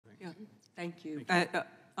Thank you.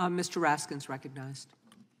 Mr. Raskin's recognized.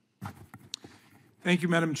 Thank you,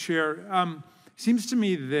 Madam Chair. Seems to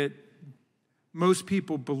me that most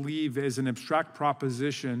people believe as an abstract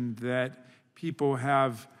proposition that people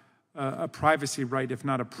have a privacy right, if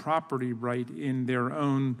not a property right, in their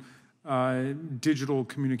own digital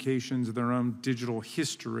communications, their own digital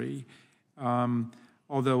history.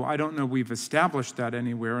 Although I don't know we've established that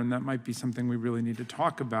anywhere, and that might be something we really need to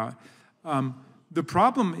talk about. The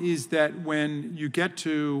problem is that when you get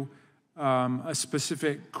to a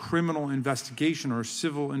specific criminal investigation or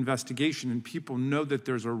civil investigation and people know that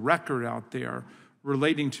there's a record out there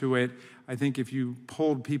relating to it, I think if you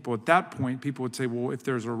polled people at that point, people would say, well, if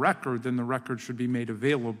there's a record, then the record should be made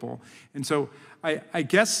available. And so I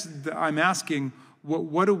guess I'm asking,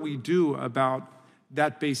 what do we do about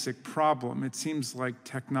that basic problem? It seems like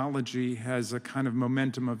technology has a kind of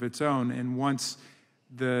momentum of its own, and once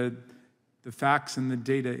the facts and the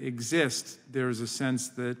data exist, there's a sense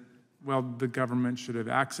that, well, the government should have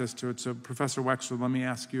access to it. So Professor Wexler, let me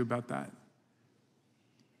ask you about that.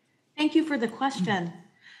 Thank you for the question.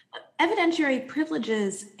 Evidentiary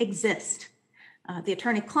privileges exist. The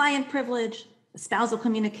attorney-client privilege, the spousal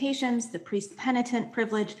communications, the priest-penitent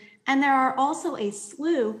privilege, and there are also a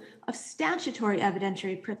slew of statutory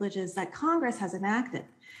evidentiary privileges that Congress has enacted.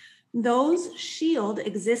 Those shield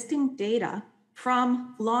existing data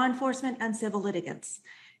from law enforcement and civil litigants.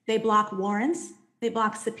 They block warrants, they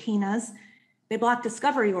block subpoenas, they block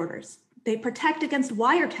discovery orders, they protect against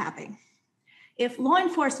wiretapping. If law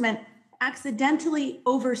enforcement accidentally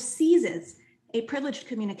oversees a privileged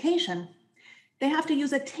communication, they have to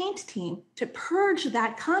use a taint team to purge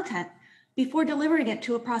that content before delivering it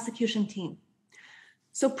to a prosecution team.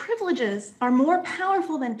 So privileges are more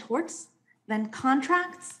powerful than torts, than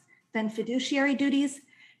contracts, than fiduciary duties,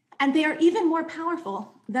 and they are even more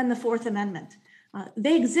powerful than the Fourth Amendment.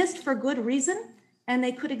 They exist for good reason, and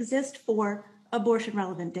they could exist for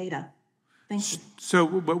abortion-relevant data. Thank you. So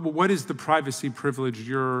what is the privacy privilege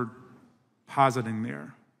you're positing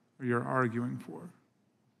there, or you're arguing for?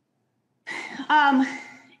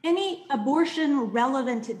 Any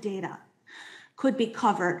abortion-relevant data could be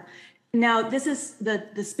covered. Now, this is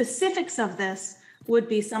the specifics of this would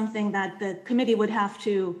be something that the committee would have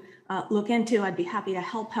to look into. I'd be happy to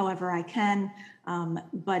help however I can,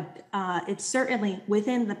 but it's certainly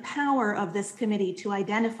within the power of this committee to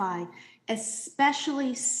identify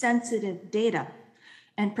especially sensitive data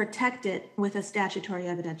and protect it with a statutory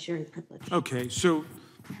evidentiary privilege. Okay, so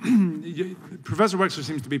Professor Wexler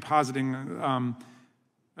seems to be positing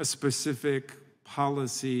a specific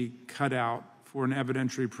policy cutout for an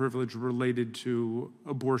evidentiary privilege related to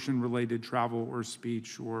abortion-related travel or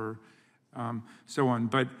speech or so on.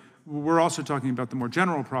 But we're also talking about the more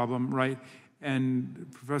general problem, right? And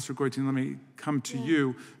Professor Goitein, let me come to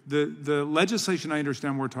you. The legislation I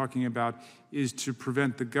understand we're talking about is to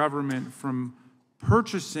prevent the government from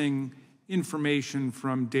purchasing information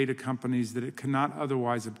from data companies that it cannot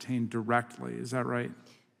otherwise obtain directly. Is that right?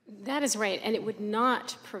 That is right, and it would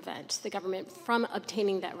not prevent the government from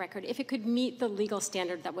obtaining that record if it could meet the legal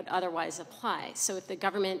standard that would otherwise apply. So if the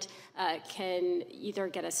government can either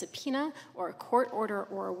get a subpoena or a court order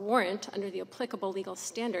or a warrant under the applicable legal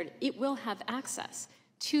standard, it will have access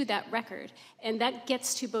to that record. And that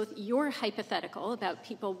gets to both your hypothetical about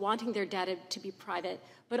people wanting their data to be private,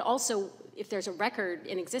 but also if there's a record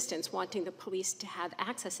in existence, wanting the police to have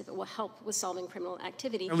access if it will help with solving criminal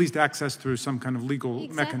activity. At least access through some kind of legal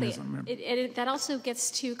mechanism. That also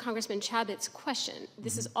gets to Congressman Chabot's question.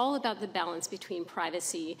 This is all about the balance between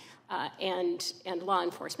privacy and law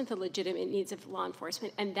enforcement, the legitimate needs of law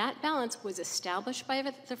enforcement, and that balance was established by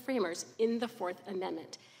the framers in the Fourth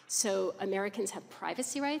Amendment. So Americans have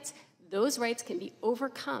privacy rights. Those rights can be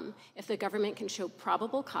overcome if the government can show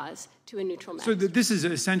probable cause to a neutral magistrate. So this is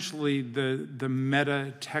essentially the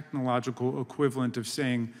meta-technological equivalent of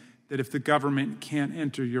saying that if the government can't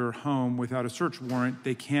enter your home without a search warrant,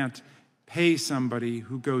 they can't pay somebody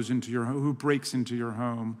who goes into your home, who breaks into your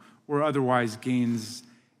home, or otherwise gains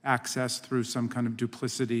access through some kind of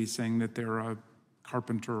duplicity, saying that they're a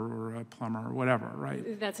carpenter or a plumber or whatever,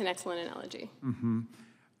 right? That's an excellent analogy. Mm-hmm.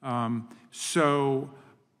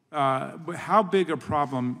 How big a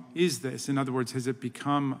problem is this? In other words, has it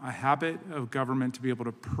become a habit of government to be able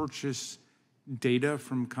to purchase data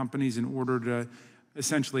from companies in order to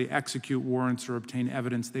essentially execute warrants or obtain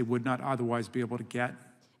evidence they would not otherwise be able to get?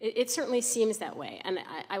 It certainly seems that way. And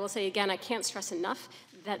I will say again, I can't stress enough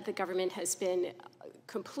that the government has been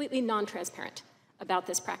completely non-transparent about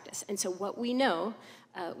this practice. And so what we know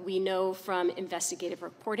from investigative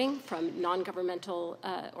reporting, from non-governmental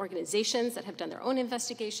organizations that have done their own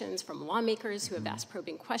investigations, from lawmakers who have asked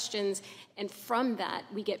probing questions, and from that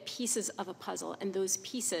we get pieces of a puzzle, and those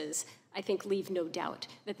pieces, I think, leave no doubt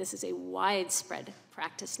that this is a widespread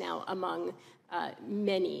practice now among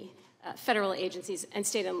many federal agencies and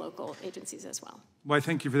state and local agencies as well. Well, I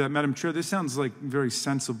thank you for that, Madam Chair. This sounds like very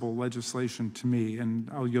sensible legislation to me, and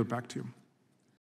I'll yield back to you.